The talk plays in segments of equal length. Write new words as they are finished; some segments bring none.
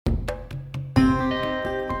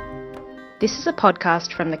This is a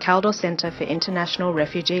podcast from the Kaldor Centre for International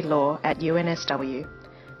Refugee Law at UNSW.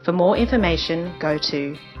 For more information, go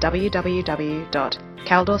to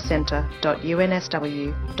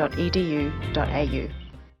www.kaldorcentre.unsw.edu.au.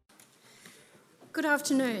 Good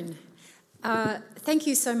afternoon. Thank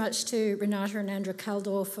you so much to Renata and Andra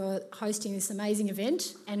Kaldor for hosting this amazing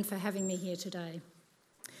event and for having me here today.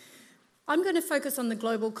 I'm going to focus on the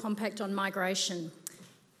Global Compact on Migration.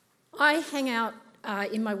 I hang out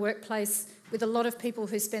in my workplace with a lot of people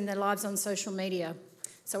who spend their lives on social media.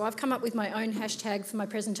 So I've come up with my own hashtag for my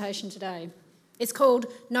presentation today. It's called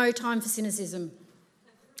No Time for Cynicism.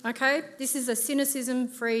 Okay? This is a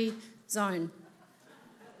cynicism-free zone.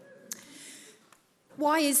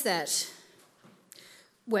 Why is that?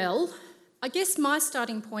 Well, I guess my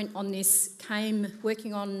starting point on this came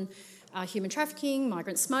working on human trafficking,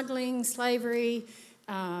 migrant smuggling, slavery,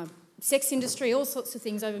 sex industry, all sorts of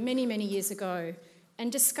things over many, many years ago, and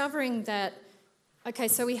discovering that, okay,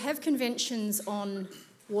 so we have conventions on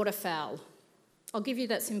waterfowl. I'll give you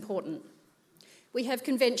that's important. We have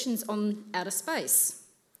conventions on outer space.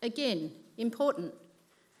 Again, important.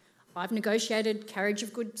 I've negotiated carriage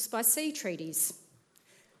of goods by sea treaties.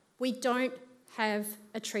 We don't have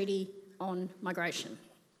a treaty on migration.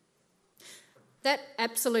 That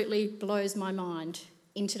absolutely blows my mind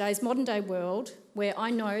in today's modern day world, where I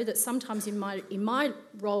know that sometimes in my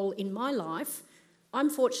role in my life, I'm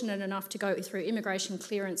fortunate enough to go through immigration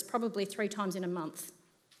clearance probably 3 times in a month.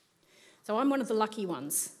 So I'm one of the lucky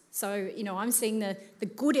ones. So, I'm seeing the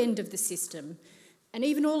good end of the system. And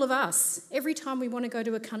even all of us, every time we want to go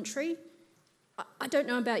to a country, I don't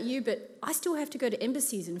know about you, but I still have to go to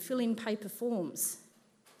embassies and fill in paper forms.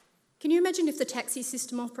 Can you imagine if the taxi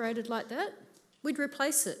system operated like that? We'd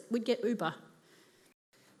replace it. We'd get Uber.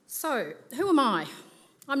 So, who am I?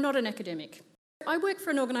 I'm not an academic. I work for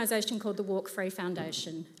an organisation called the Walk Free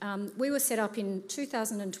Foundation. We were set up in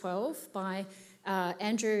 2012 by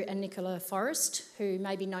Andrew and Nicola Forrest, who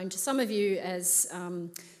may be known to some of you as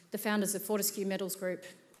the founders of Fortescue Metals Group,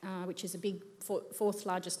 which is a big fourth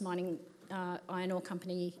largest mining iron ore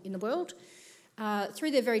company in the world. Through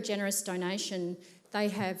their very generous donation, they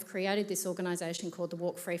have created this organisation called the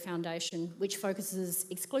Walk Free Foundation, which focuses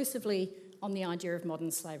exclusively on the idea of modern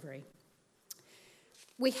slavery.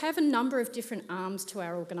 We have a number of different arms to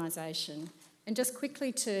our organisation, and just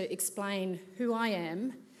quickly to explain who I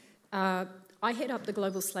am, I head up the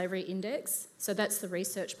Global Slavery Index, so that's the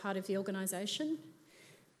research part of the organisation.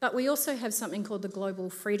 But we also have something called the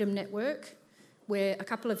Global Freedom Network, where a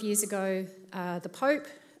couple of years ago, the Pope,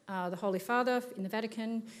 the Holy Father in the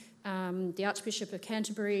Vatican, the Archbishop of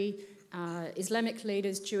Canterbury, Islamic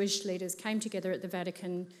leaders, Jewish leaders came together at the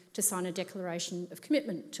Vatican to sign a declaration of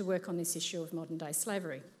commitment to work on this issue of modern-day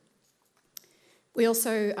slavery. We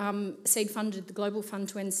also seed-funded the Global Fund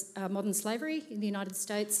to End Modern Slavery in the United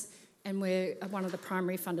States, and we're one of the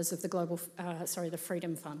primary funders of the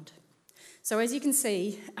Freedom Fund. So as you can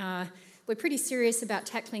see, we're pretty serious about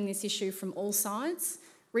tackling this issue from all sides: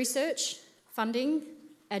 research, funding,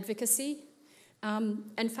 advocacy,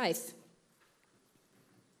 and faith.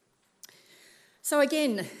 So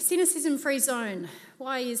again, cynicism-free zone.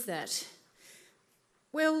 Why is that?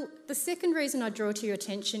 Well, the second reason I draw to your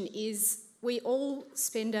attention is we all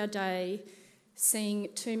spend our day seeing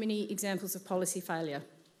too many examples of policy failure.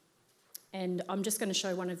 And I'm just going to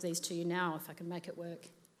show one of these to you now, if I can make it work.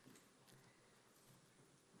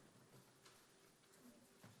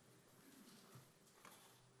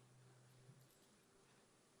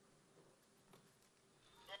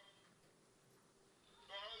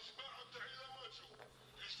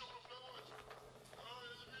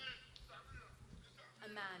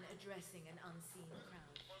 Addressing an unseen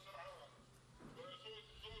crowd.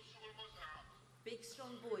 Big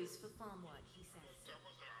strong boys for farm work, he says.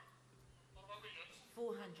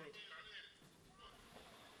 400.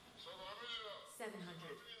 700.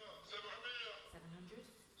 700.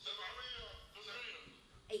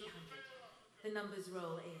 800. The numbers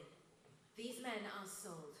roll in. These men are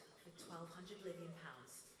sold for 1,200 Libyan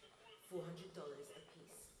pounds, $400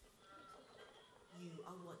 apiece. You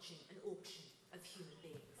are watching an auction of human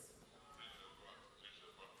beings.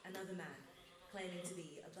 Another man, claiming to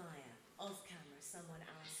be a buyer. Off camera, someone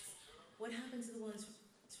asks, what happened to the ones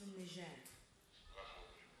from Niger?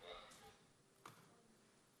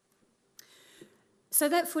 So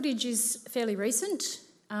that footage is fairly recent.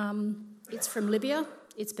 It's from Libya.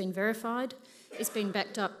 It's been verified. It's been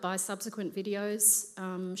backed up by subsequent videos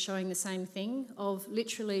showing the same thing of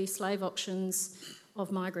literally slave auctions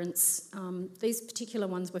of migrants. These particular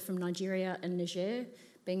ones were from Nigeria and Niger,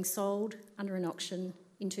 being sold under an auction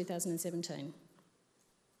in 2017.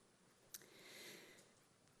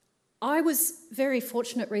 I was very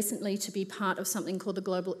fortunate recently to be part of something called the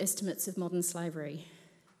Global Estimates of Modern Slavery.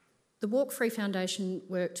 The Walk Free Foundation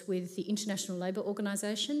worked with the International Labour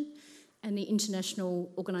Organisation and the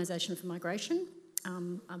International Organisation for Migration.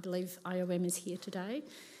 I believe IOM is here today.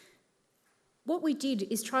 What we did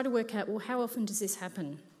is try to work out, well, how often does this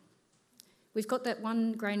happen? We've got that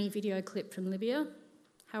one grainy video clip from Libya.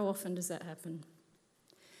 How often does that happen?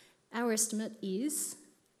 Our estimate is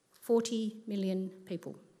 40 million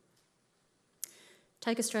people.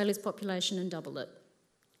 Take Australia's population and double it.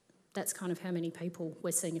 That's kind of how many people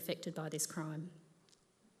we're seeing affected by this crime.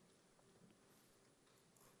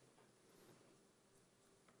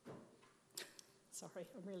 Sorry,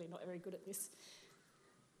 I'm really not very good at this.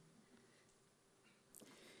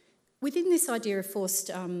 Within this idea of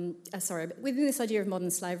within this idea of modern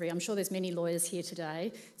slavery, I'm sure there's many lawyers here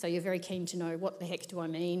today, so you're very keen to know what the heck do I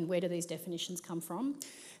mean, where do these definitions come from?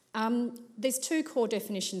 There's two core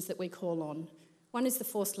definitions that we call on. One is the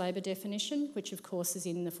forced labour definition, which of course is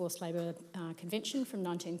in the Forced Labour Convention from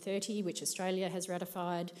 1930, which Australia has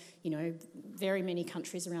ratified. Very many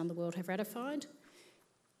countries around the world have ratified.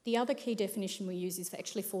 The other key definition we use is for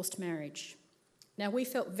actually forced marriage. Now, we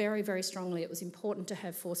felt very, very strongly it was important to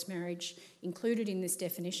have forced marriage included in this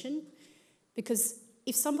definition, because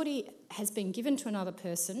if somebody has been given to another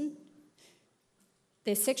person,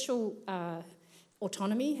 their sexual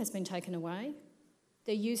autonomy has been taken away,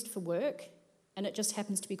 they're used for work, and it just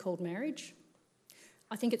happens to be called marriage,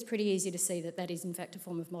 I think it's pretty easy to see that that is in fact a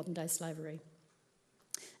form of modern day slavery.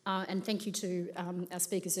 And thank you to our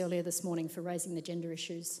speakers earlier this morning for raising the gender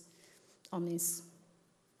issues on this.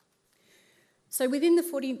 So within the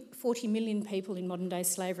 40 million people in modern day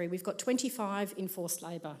slavery, we've got 25 in forced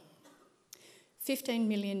labour, 15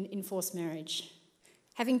 million in forced marriage.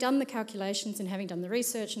 Having done the calculations and having done the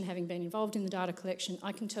research and having been involved in the data collection,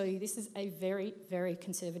 I can tell you this is a very, very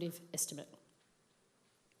conservative estimate.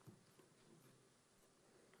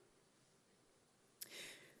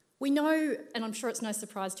 We know, and I'm sure it's no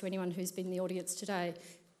surprise to anyone who's been in the audience today,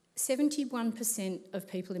 71% of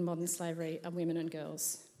people in modern slavery are women and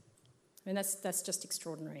girls. I mean, that's just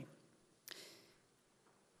extraordinary.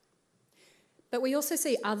 But we also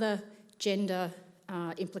see other gender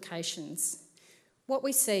implications. What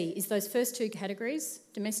we see is those first two categories,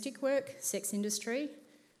 domestic work, sex industry,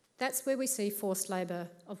 that's where we see forced labour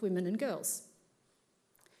of women and girls.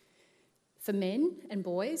 For men and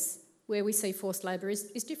boys, where we see forced labour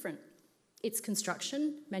is different. It's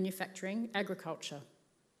construction, manufacturing, agriculture,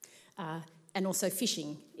 and also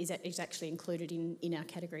fishing is actually included in our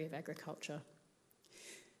category of agriculture.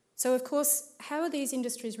 So, of course, how are these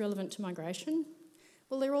industries relevant to migration?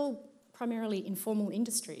 Well, they're all primarily informal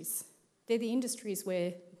industries. They're the industries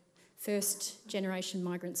where first-generation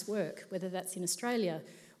migrants work, whether that's in Australia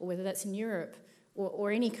or whether that's in Europe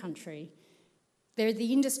or any country. They're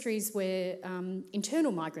the industries where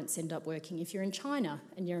internal migrants end up working. If you're in China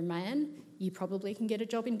and you're a man, you probably can get a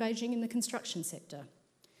job in Beijing in the construction sector.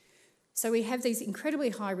 So we have these incredibly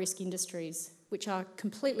high-risk industries which are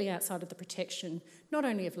completely outside of the protection, not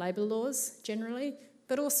only of labour laws generally,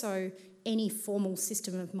 but also any formal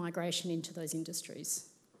system of migration into those industries.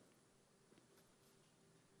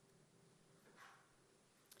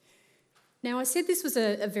 Now, I said this was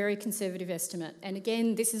a very conservative estimate, and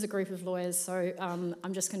again, this is a group of lawyers, so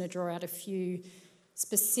I'm just going to draw out a few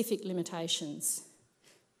specific limitations.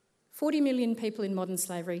 40 million people in modern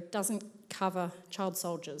slavery doesn't cover child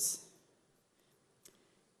soldiers.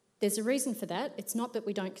 There's a reason for that. It's not that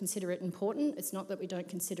we don't consider it important, it's not that we don't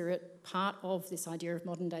consider it part of this idea of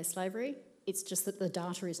modern day slavery, it's just that the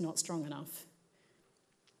data is not strong enough.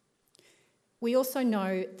 We also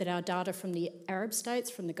know that our data from the Arab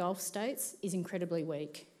states, from the Gulf states, is incredibly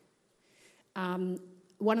weak.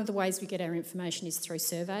 One of the ways we get our information is through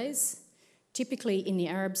surveys. Typically in the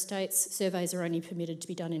Arab states, surveys are only permitted to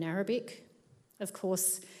be done in Arabic. Of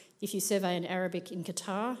course, if you survey in Arabic in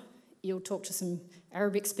Qatar, you'll talk to some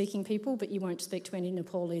Arabic-speaking people, but you won't speak to any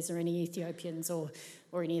Nepalese or any Ethiopians or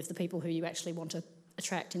any of the people who you actually want to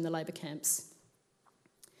attract in the labour camps.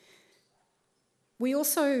 We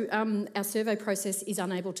also, our survey process is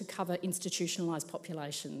unable to cover institutionalised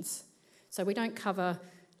populations. So we don't cover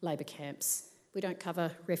labour camps, we don't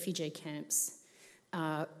cover refugee camps,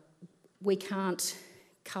 we can't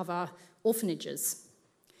cover orphanages.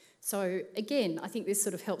 So again, I think this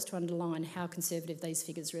sort of helps to underline how conservative these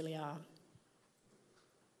figures really are.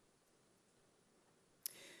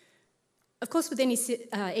 Of course, with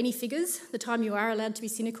any figures, the time you are allowed to be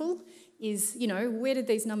cynical is, where did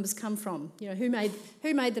these numbers come from? Who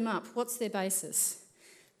made them up? What's their basis?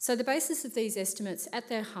 So the basis of these estimates, at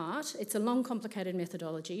their heart, it's a long, complicated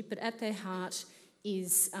methodology, but at their heart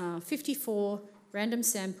is 54 random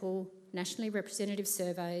sample nationally representative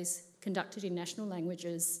surveys conducted in national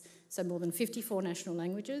languages, so more than 54 national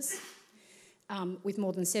languages, with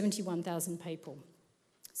more than 71,000 people.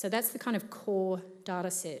 So that's the kind of core data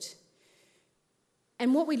set.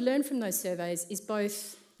 And what we learn from those surveys is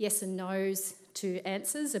both yes and no's to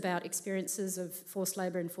answers about experiences of forced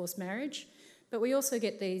labour and forced marriage, but we also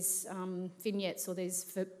get these vignettes or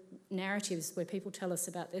these narratives where people tell us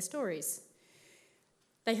about their stories.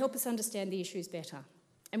 They help us understand the issues better.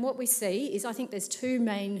 And what we see is, I think there's two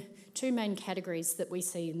main categories that we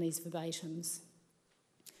see in these verbatims.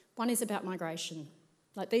 One is about migration.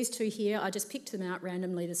 Like these two here, I just picked them out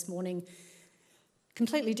randomly this morning.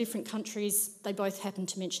 Completely different countries, they both happen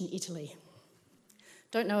to mention Italy.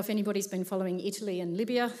 Don't know if anybody's been following Italy and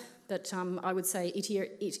Libya, but I would say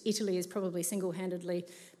Italy is probably single-handedly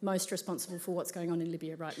most responsible for what's going on in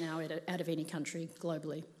Libya right now out of any country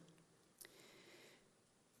globally.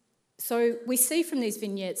 So we see from these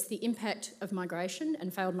vignettes the impact of migration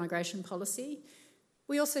and failed migration policy.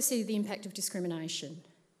 We also see the impact of discrimination.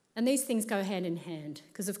 And these things go hand in hand,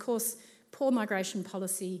 because of course poor migration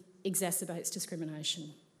policy exacerbates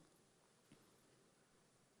discrimination.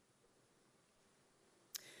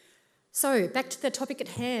 So, back to the topic at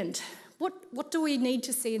hand. What do we need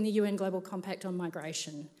to see in the UN Global Compact on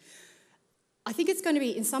migration? I think it's going to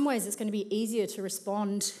be, in some ways, it's going to be easier to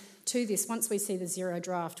respond to this once we see the zero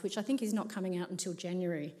draft, which I think is not coming out until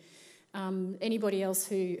January. Anybody else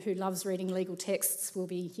who loves reading legal texts will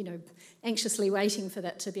be, anxiously waiting for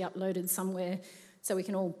that to be uploaded somewhere so we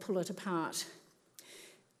can all pull it apart.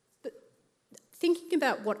 But thinking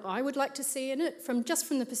about what I would like to see in it, from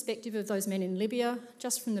the perspective of those men in Libya,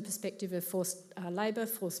 just from the perspective of forced labour,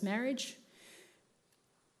 forced marriage,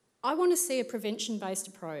 I want to see a prevention-based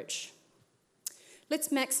approach. Let's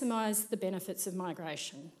maximise the benefits of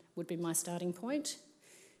migration, would be my starting point.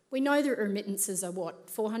 We know that remittances are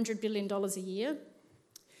 $400 billion a year?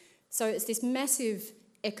 So it's this massive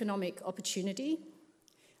economic opportunity.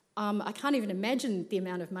 I can't even imagine the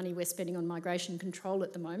amount of money we're spending on migration control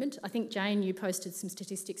at the moment. I think, Jane, you posted some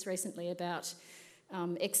statistics recently about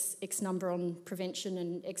X number on prevention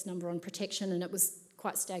and X number on protection, and it was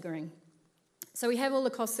quite staggering. So we have all the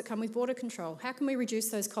costs that come with border control. How can we reduce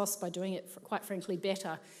those costs by doing it, quite frankly,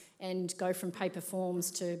 better and go from paper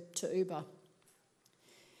forms to Uber?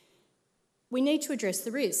 We need to address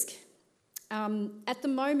the risk. At the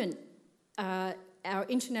moment, our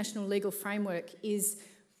international legal framework is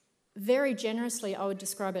very generously, I would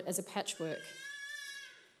describe it as a patchwork.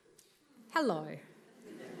 Hello.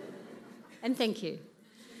 And thank you.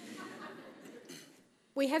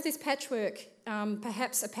 We have this patchwork,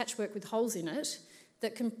 perhaps a patchwork with holes in it,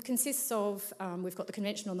 that consists of, we've got the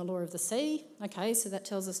Convention on the Law of the Sea, okay, so that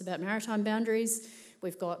tells us about maritime boundaries.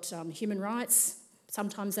 We've got human rights.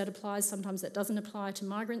 Sometimes that applies, sometimes that doesn't apply to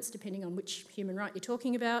migrants, depending on which human right you're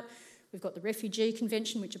talking about. We've got the Refugee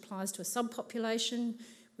Convention, which applies to a subpopulation.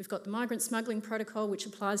 We've got the Migrant Smuggling Protocol, which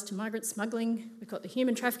applies to migrant smuggling. We've got the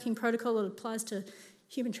Human Trafficking Protocol that applies to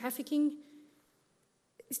human trafficking.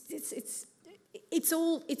 It's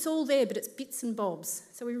all there, but it's bits and bobs.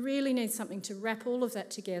 So we really need something to wrap all of that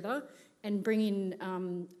together and bring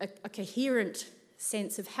in a coherent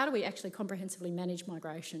sense of how do we actually comprehensively manage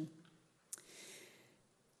migration.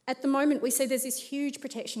 At the moment, we see there's this huge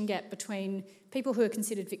protection gap between people who are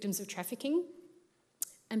considered victims of trafficking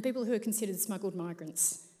and people who are considered smuggled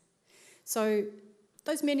migrants. So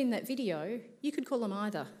those men in that video, you could call them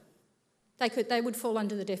either. They would fall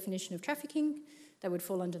under the definition of trafficking, they would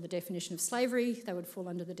fall under the definition of slavery, they would fall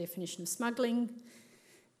under the definition of smuggling.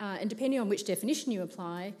 And depending on which definition you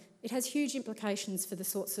apply, it has huge implications for the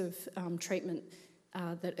sorts of treatment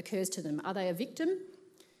that occurs to them. Are they a victim?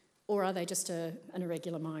 Or are they just an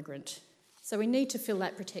irregular migrant? So we need to fill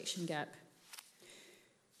that protection gap.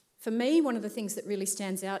 For me, one of the things that really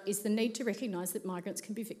stands out is the need to recognise that migrants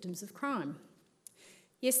can be victims of crime.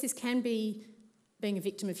 Yes, this can be being a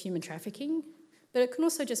victim of human trafficking, but it can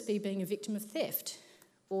also just be being a victim of theft,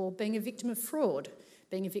 or being a victim of fraud,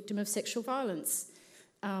 being a victim of sexual violence,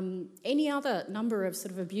 any other number of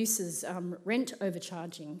sort of abuses, rent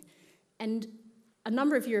overcharging. And a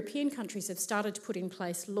number of European countries have started to put in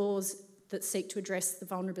place laws that seek to address the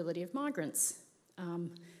vulnerability of migrants.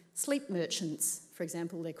 Sleep merchants, for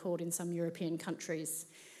example, they're called in some European countries.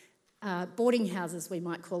 Boarding houses, we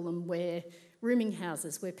might call them, rooming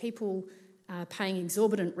houses, where people are paying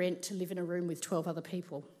exorbitant rent to live in a room with 12 other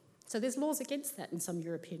people. So there's laws against that in some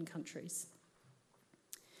European countries.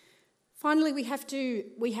 Finally, we also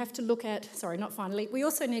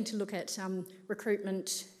need to look at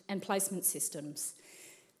recruitment and placement systems.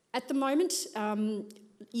 At the moment,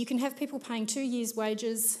 You can have people paying 2 years'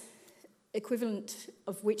 wages, equivalent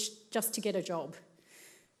of which just to get a job.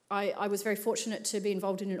 I was very fortunate to be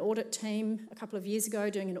involved in an audit team a couple of years ago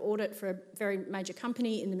doing an audit for a very major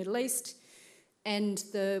company in the Middle East, and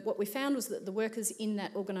what we found was that the workers in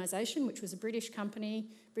that organisation, which was a British company,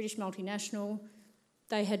 British multinational,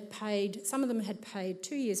 some of them had paid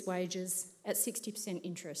 2 years' wages at 60%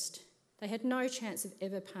 interest. They had no chance of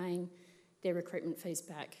ever paying their recruitment fees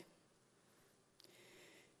back.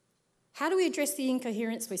 How do we address the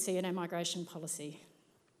incoherence we see in our migration policy?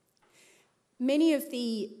 Many of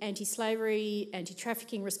the anti-slavery,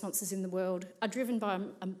 anti-trafficking responses in the world are driven by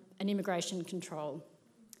an immigration control.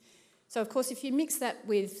 So, of course, if you mix that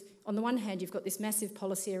with, on the one hand, you've got this massive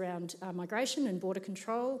policy around migration and border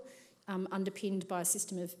control, underpinned by a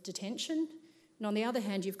system of detention, and on the other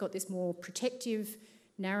hand, you've got this more protective,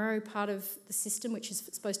 narrow part of the system which is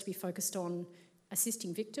supposed to be focused on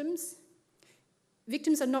assisting victims.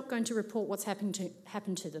 Victims are not going to report what's happened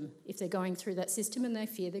to them if they're going through that system and they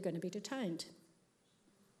fear they're going to be detained.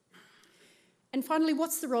 And finally,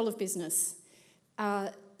 what's the role of business?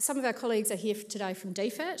 Some of our colleagues are here today from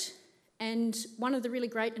DFAT, and one of the really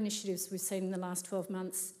great initiatives we've seen in the last 12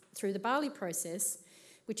 months through the Bali process,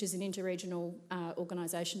 which is an interregional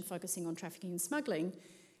organisation focusing on trafficking and smuggling,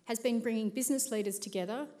 has been bringing business leaders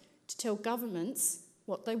together to tell governments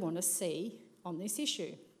what they want to see on this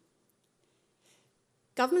issue.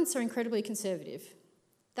 Governments are incredibly conservative.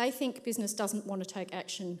 They think business doesn't want to take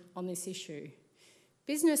action on this issue.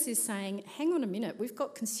 Business is saying, hang on a minute, we've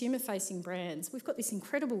got consumer-facing brands, we've got this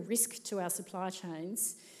incredible risk to our supply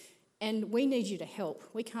chains, and we need you to help.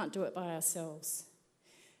 We can't do it by ourselves.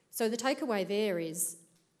 So the takeaway there is,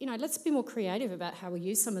 let's be more creative about how we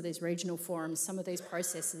use some of these regional forums, some of these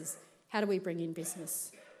processes. How do we bring in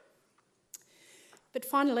business? But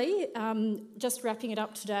finally, just wrapping it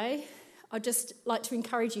up today, I'd just like to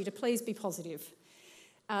encourage you to please be positive.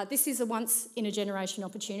 This is a once-in-a-generation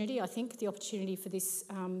opportunity, I think, the opportunity for this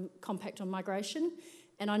compact on migration,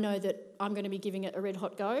 and I know that I'm going to be giving it a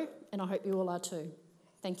red-hot go, and I hope you all are too.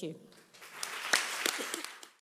 Thank you.